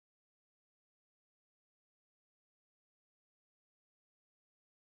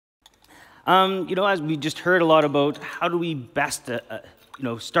As we just heard a lot about how do we best,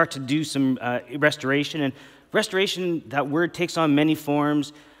 start to do some restoration. And restoration, that word takes on many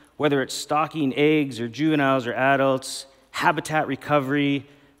forms, whether it's stocking eggs or juveniles or adults, habitat recovery,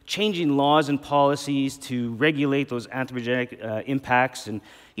 changing laws and policies to regulate those anthropogenic impacts, and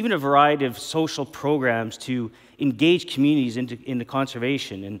even a variety of social programs to engage communities into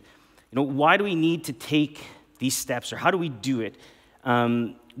conservation. And why do we need to take these steps, or how do we do it?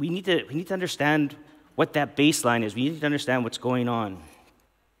 We need to understand what that baseline is. We need to understand what's going on.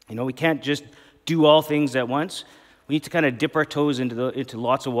 We can't just do all things at once. We need to kind of dip our toes into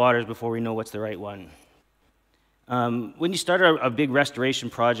lots of waters before we know what's the right one. When you start a big restoration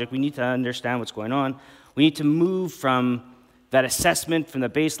project, we need to understand what's going on. We need to move from that assessment, from the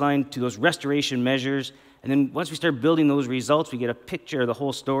baseline, to those restoration measures. And then once we start building those results, we get a picture of the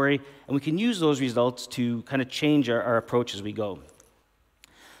whole story, and we can use those results to kind of change our approach as we go.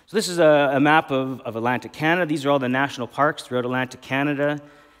 So this is a map of Atlantic Canada. These are all the national parks throughout Atlantic Canada.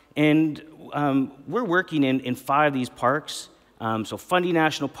 And we're working in 5 of these parks. So Fundy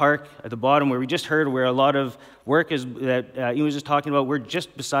National Park at the bottom, where we just heard where a lot of work is that Ian was just talking about. We're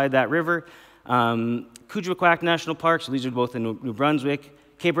just beside that river. Kuujjuaq National Park, so these are both in New Brunswick,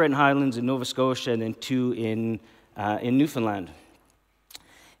 Cape Breton Highlands in Nova Scotia, and then 2 in Newfoundland.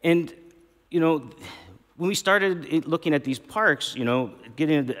 And, when we started looking at these parks,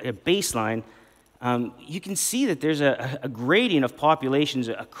 getting a baseline, you can see that there's a gradient of populations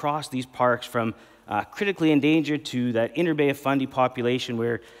across these parks, from critically endangered to that inner Bay of Fundy population,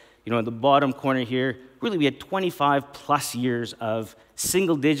 where, at the bottom corner here, really we had 25 plus years of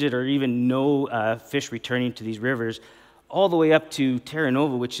single-digit or even no fish returning to these rivers, all the way up to Terra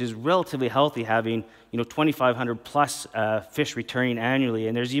Nova, which is relatively healthy, having 2,500 plus fish returning annually,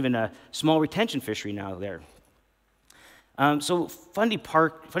 and there's even a small retention fishery now there. So Fundy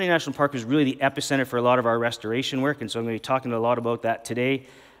National Park is really the epicenter for a lot of our restoration work, and so I'm going to be talking a lot about that today.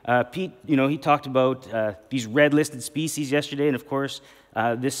 Pete, he talked about these red-listed species yesterday, and of course,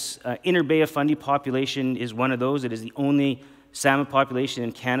 this inner Bay of Fundy population is one of those. It is the only salmon population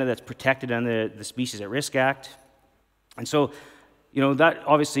in Canada that's protected under the Species at Risk Act. And so, that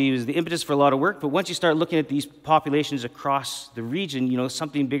obviously was the impetus for a lot of work, but once you start looking at these populations across the region,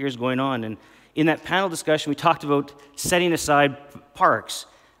 something bigger is going on. And in that panel discussion, we talked about setting aside parks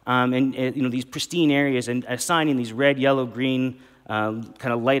and these pristine areas and assigning these red, yellow, green kind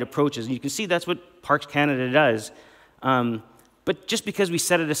of light approaches. And you can see that's what Parks Canada does. But just because we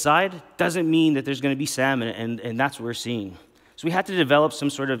set it aside doesn't mean that there's going to be salmon, and that's what we're seeing. So we had to develop some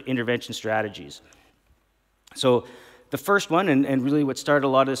sort of intervention strategies. So the first one, and really what started a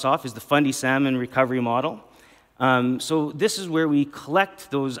lot of this off, is the Fundy salmon recovery model. So this is where we collect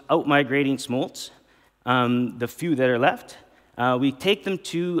those out-migrating smolts, the few that are left. We take them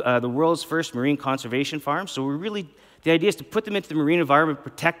to the world's first marine conservation farm. So the idea is to put them into the marine environment,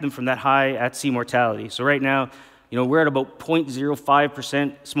 protect them from that high at-sea mortality. So right now, we're at about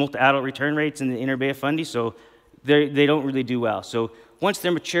 0.05% smolt-to-adult return rates in the inner Bay of Fundy, so they don't really do well. So once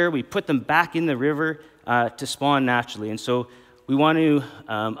they're mature, we put them back in the river to spawn naturally. And so we want to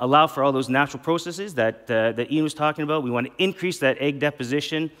allow for all those natural processes that Ian was talking about. We want to increase that egg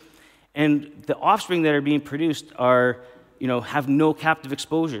deposition. And the offspring that are being produced have no captive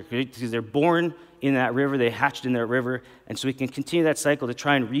exposure, because they're born in that river, they hatched in that river, and so we can continue that cycle to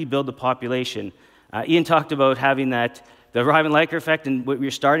try and rebuild the population. Ian talked about having the Ryman-Leiker effect, and what we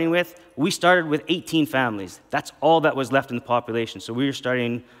were starting with. We started with 18 families. That's all that was left in the population, so we were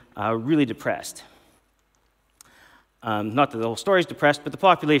starting really depressed. Not that the whole story is depressed, but the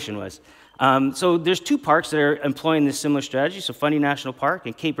population was. So there's 2 parks that are employing this similar strategy, so Fundy National Park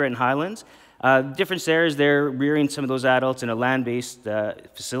and Cape Breton Highlands. The difference there is they're rearing some of those adults in a land-based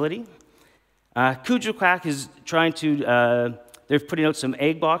facility. Kuujjuaq is trying to, they're putting out some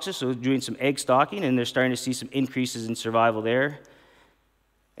egg boxes, so doing some egg stocking, and they're starting to see some increases in survival there.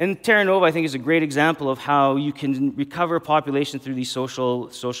 And Terra Nova, I think, is a great example of how you can recover a population through these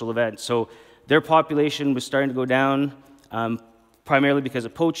social events. So their population was starting to go down primarily because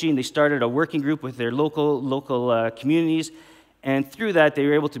of poaching. They started a working group with their local communities, and through that, they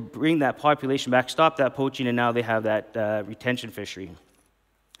were able to bring that population back, stop that poaching, and now they have that retention fishery.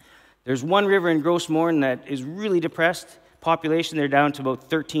 There's one river in Gros Morne that is really depressed population. They're down to about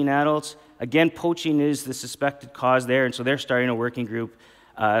 13 adults. Again, poaching is the suspected cause there, and so they're starting a working group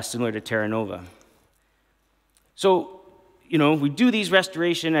similar to Terra Nova. So, we do these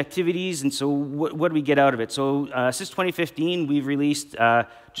restoration activities, and so what do we get out of it? So since 2015, we've released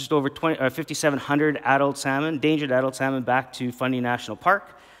just over 5,700 adult salmon, endangered adult salmon, back to Fundy National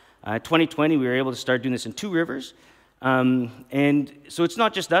Park. 2020, we were able to start doing this in 2 rivers. And so it's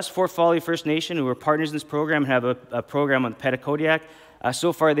not just us, Fort Folly First Nation, who are partners in this program and have a program on the Petitcodiac.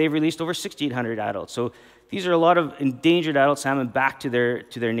 So far, they've released over 6,800 adults. So these are a lot of endangered adult salmon back to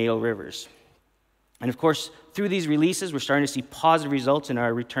their natal rivers. And of course, through these releases, we're starting to see positive results in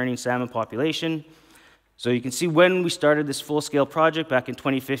our returning salmon population. So you can see when we started this full-scale project back in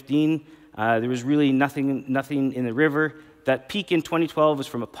 2015, there was really nothing in the river. That peak in 2012 was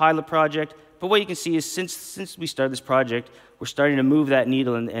from a pilot project. But what you can see is since we started this project, we're starting to move that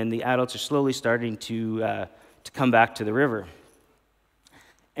needle, and the adults are slowly starting to come back to the river.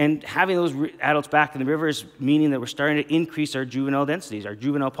 And having those adults back in the river is meaning that we're starting to increase our juvenile densities. Our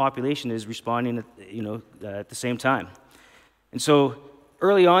juvenile population is responding at the same time. And so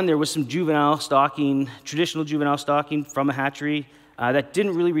early on, there was some juvenile stocking, traditional juvenile stocking from a hatchery that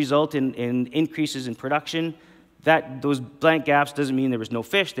didn't really result in increases in production. Those blank gaps doesn't mean there was no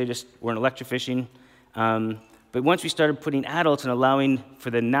fish, they just weren't electrofishing. But once we started putting adults and allowing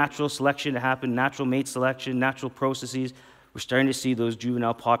for the natural selection to happen, natural mate selection, natural processes, we're starting to see those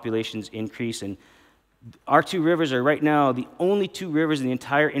juvenile populations increase. And our two rivers are right now the only two rivers in the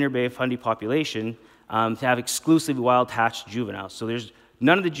entire Inner Bay of Fundy population to have exclusively wild-hatched juveniles. So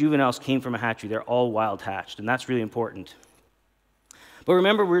none of the juveniles came from a hatchery, they're all wild-hatched, and that's really important. But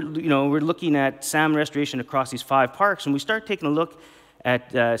remember, we're looking at salmon restoration across these 5 parks, and we start taking a look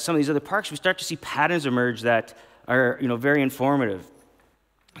at some of these other parks, we start to see patterns emerge that are very informative.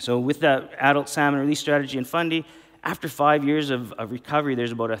 So with the adult salmon release strategy in Fundy, after 5 years of recovery,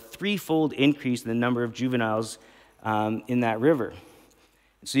 there's about a 3-fold increase in the number of juveniles in that river.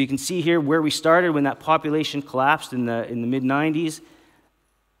 So you can see here where we started when that population collapsed in the mid-90s,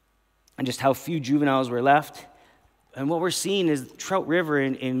 and just how few juveniles were left. And what we're seeing is Trout River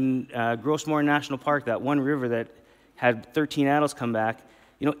in Grossmoor National Park, that one river that had 13 adults come back,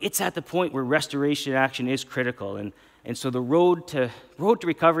 it's at the point where restoration action is critical. And so the road to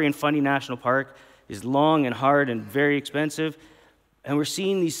recovery in Fundy National Park is long and hard and very expensive. And we're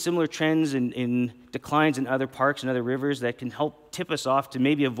seeing these similar trends in declines in other parks and other rivers that can help tip us off to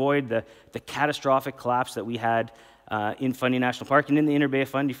maybe avoid the catastrophic collapse that we had in Fundy National Park and in the Inner Bay of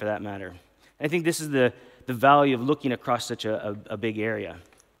Fundy for that matter. I think this is the value of looking across such a big area.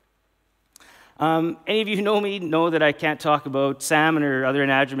 Any of you who know me know that I can't talk about salmon or other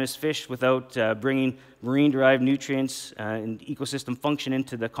anadromous fish without bringing marine-derived nutrients and ecosystem function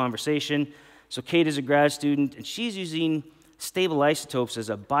into the conversation. So Kate is a grad student, and she's using stable isotopes as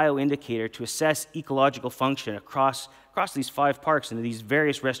a bioindicator to assess ecological function across these 5 parks and these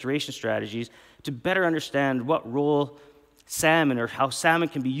various restoration strategies to better understand what role salmon or how salmon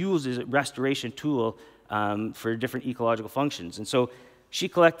can be used as a restoration tool for different ecological functions. And so she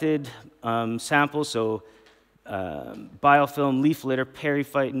collected samples, so biofilm, leaf litter,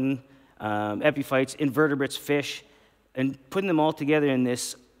 periphyton, epiphytes, invertebrates, fish, and putting them all together in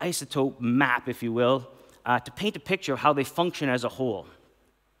this isotope map, if you will, to paint a picture of how they function as a whole.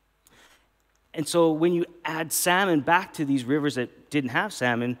 And so when you add salmon back to these rivers that didn't have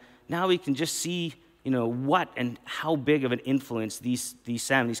salmon, now we can just see what and how big of an influence these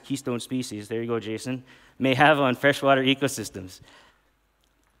salmon, these keystone species, there you go, Jason, may have on freshwater ecosystems.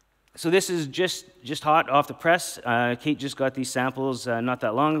 So this is just hot off the press. Kate just got these samples not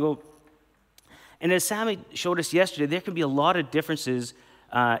that long ago. And as Sammy showed us yesterday, there can be a lot of differences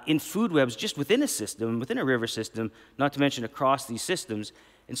in food webs just within a system, within a river system, not to mention across these systems.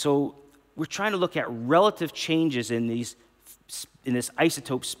 And so we're trying to look at relative changes in this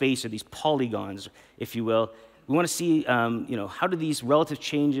isotope space, or these polygons, if you will. We want to see, how do these relative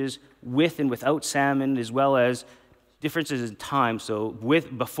changes with and without salmon, as well as differences in time, so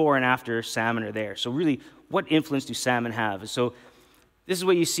before and after salmon are there. So really, what influence do salmon have? So this is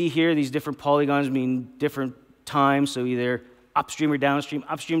what you see here. These different polygons mean different times, so either upstream or downstream.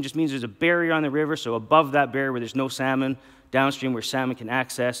 Upstream just means there's a barrier on the river, so above that barrier where there's no salmon, downstream where salmon can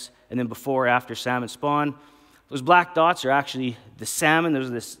access, and then before or after salmon spawn. Those black dots are actually the salmon. Those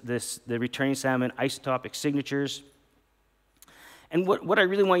are the returning salmon isotopic signatures. And what I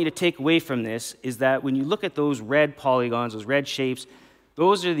really want you to take away from this is that when you look at those red polygons, those red shapes,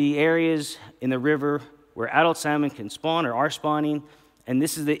 those are the areas in the river where adult salmon can spawn or are spawning, and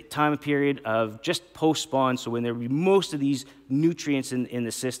this is the time period of just post-spawn, so when there will be most of these nutrients in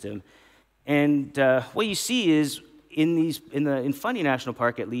the system. And what you see is, in Fundy National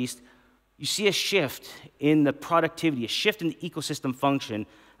Park at least, you see a shift in the productivity, a shift in the ecosystem function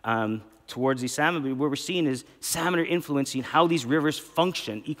towards these salmon. But what we're seeing is salmon are influencing how these rivers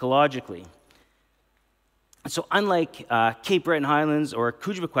function ecologically. And so unlike Cape Breton Highlands or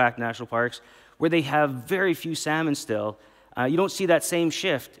Kujibakwack National Parks, where they have very few salmon still, you don't see that same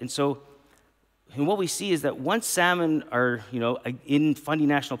shift. And so and what we see is that once salmon are, in Fundy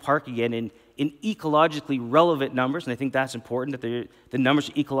National Park again in ecologically relevant numbers, and I think that's important that the numbers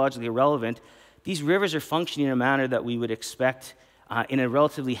are ecologically relevant, these rivers are functioning in a manner that we would expect in a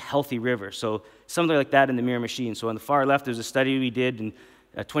relatively healthy river. So something like that in the Mirror-Machine. So on the far left, there's a study we did in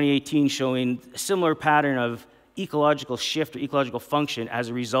 2018 showing a similar pattern of ecological shift or ecological function as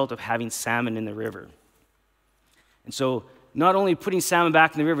a result of having salmon in the river. And so not only putting salmon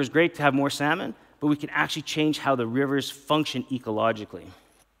back in the river is great to have more salmon, but we can actually change how the rivers function ecologically.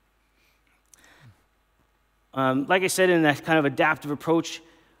 Like I said, in that kind of adaptive approach,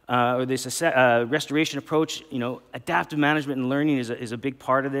 or this restoration approach, adaptive management and learning is a big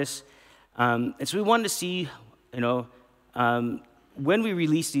part of this. And so we wanted to see, when we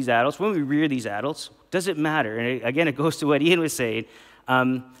release these adults, when we rear these adults, does it matter? And again, it goes to what Ian was saying.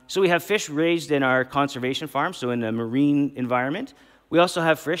 So we have fish raised in our conservation farm, so in a marine environment. We also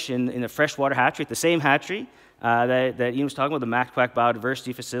have fish in the freshwater hatchery, the same hatchery that Ian was talking about, the Macpac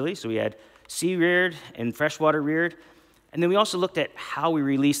Biodiversity Facility. So we had sea reared and freshwater reared. And then we also looked at how we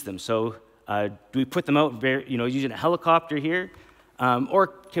release them. So do we put them out using a helicopter here? Or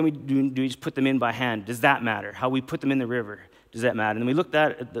can do we just put them in by hand? Does that matter? How we put them in the river, does that matter? And we looked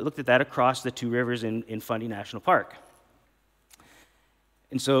at that across the two rivers in Fundy National Park.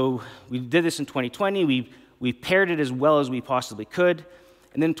 And so we did this in 2020. We paired it as well as we possibly could.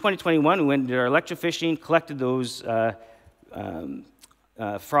 And then in 2021, we went and did our electrofishing, collected those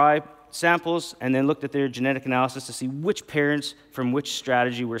fry samples, and then looked at their genetic analysis to see which parents from which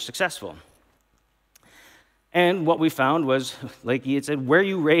strategy were successful. And what we found was, like he had said, where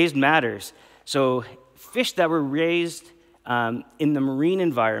you raised matters. So fish that were raised in the marine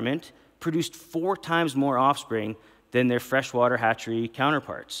environment produced 4 times more offspring than their freshwater hatchery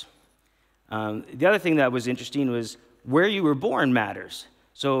counterparts. The other thing that was interesting was where you were born matters.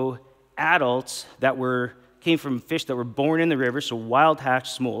 So adults that came from fish that were born in the river, so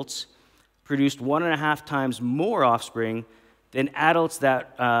wild-hatched smolts, produced 1.5 times more offspring than adults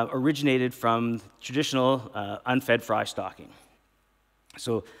that originated from traditional unfed fry stocking.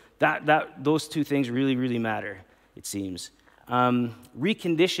 So those two things really, really matter, it seems.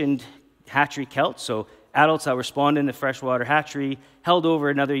 Reconditioned hatchery kelp, so adults that were spawned in the freshwater hatchery, held over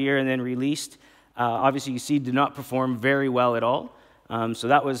another year and then released, obviously you see did not perform very well at all. So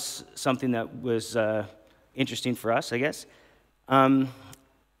that was something that was interesting for us, I guess.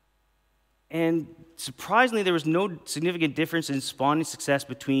 And surprisingly, there was no significant difference in spawning success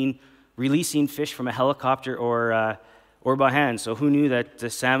between releasing fish from a helicopter or by hand. So who knew that the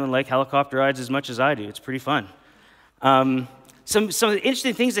salmon like helicopter rides as much as I do? It's pretty fun. Some of the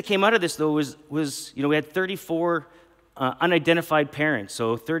interesting things that came out of this, though, was we had 34 unidentified parents,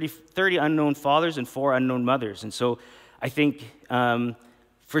 so 30 unknown fathers and 4 unknown mothers. And so I think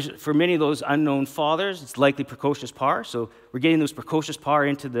for many of those unknown fathers, it's likely precocious par. So we're getting those precocious par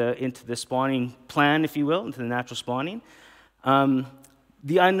into the spawning plan, if you will, into the natural spawning.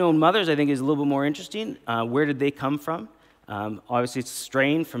 The unknown mothers, I think, is a little bit more interesting. Where did they come from? Obviously, it's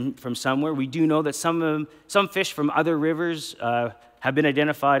strain from somewhere. We do know that some fish from other rivers have been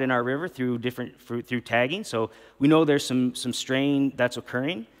identified in our river through tagging. So we know there's some strain that's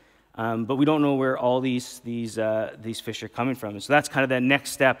occurring. But we don't know where all these fish are coming from. And so that's kind of that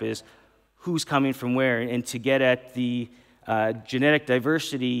next step is who's coming from where. And to get at the genetic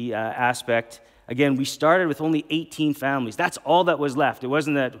diversity aspect, again, we started with only 18 families. That's all that was left. It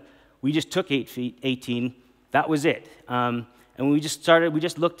wasn't that we just took 18. That was it. And when we just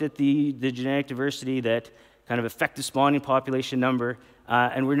looked at the genetic diversity, that kind of effective spawning population number,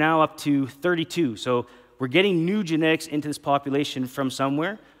 and we're now up to 32. So we're getting new genetics into this population from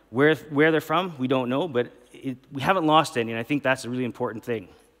somewhere. Where they're from, we don't know, but we haven't lost any, and I think that's a really important thing.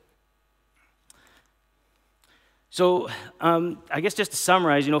 So I guess just to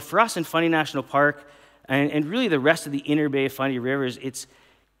summarize, for us in Fundy National Park, and really the rest of the inner bay of Fundy rivers, it's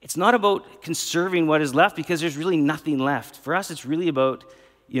not about conserving what is left because there's really nothing left. For us, it's really about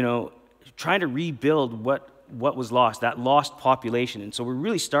trying to rebuild what was lost, that lost population. And so we're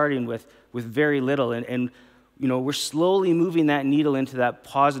really starting with very little, and we're slowly moving that needle into that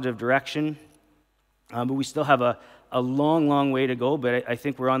positive direction, but we still have a long, long way to go, but I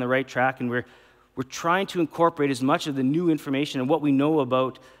think we're on the right track, and we're trying to incorporate as much of the new information and what we know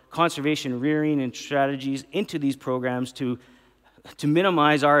about conservation rearing and strategies into these programs to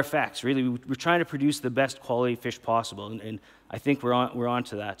minimize our effects. Really, we're trying to produce the best quality fish possible, and I think we're on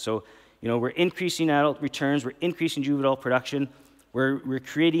to that. So, we're increasing adult returns, we're increasing juvenile production, we're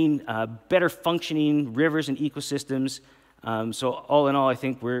creating better functioning rivers and ecosystems. So all in all, I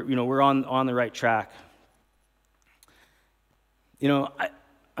think we're on the right track.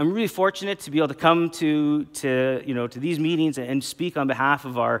 I'm really fortunate to be able to come to these meetings and speak on behalf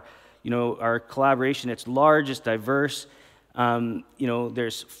of our collaboration. It's large, it's diverse.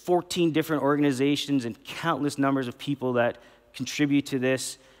 There's 14 different organizations and countless numbers of people that contribute to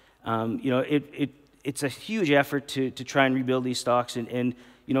this. It's a huge effort to try and rebuild these stocks. And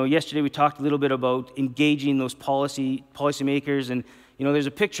yesterday we talked a little bit about engaging those policymakers. And there's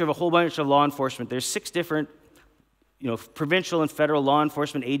a picture of a whole bunch of law enforcement. There's 6 different provincial and federal law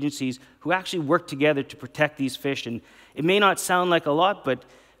enforcement agencies who actually work together to protect these fish. And it may not sound like a lot, but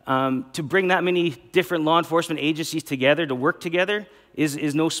to bring that many different law enforcement agencies together to work together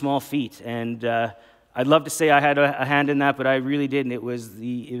is no small feat. And I'd love to say I had a hand in that, but I really didn't. It was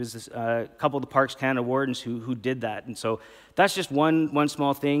a couple of the Parks Canada wardens who did that. And so that's just one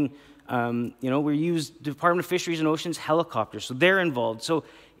small thing. We use Department of Fisheries and Oceans helicopters, so they're involved. So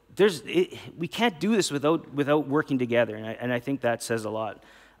we can't do this without working together, and I think that says a lot.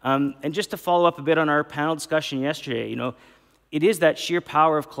 And just to follow up a bit on our panel discussion yesterday, it is that sheer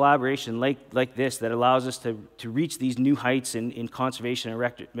power of collaboration like this that allows us to reach these new heights in conservation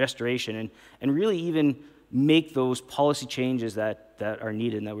and restoration and really even make those policy changes that are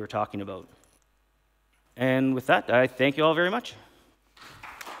needed and that we were talking about. And with that, I thank you all very much.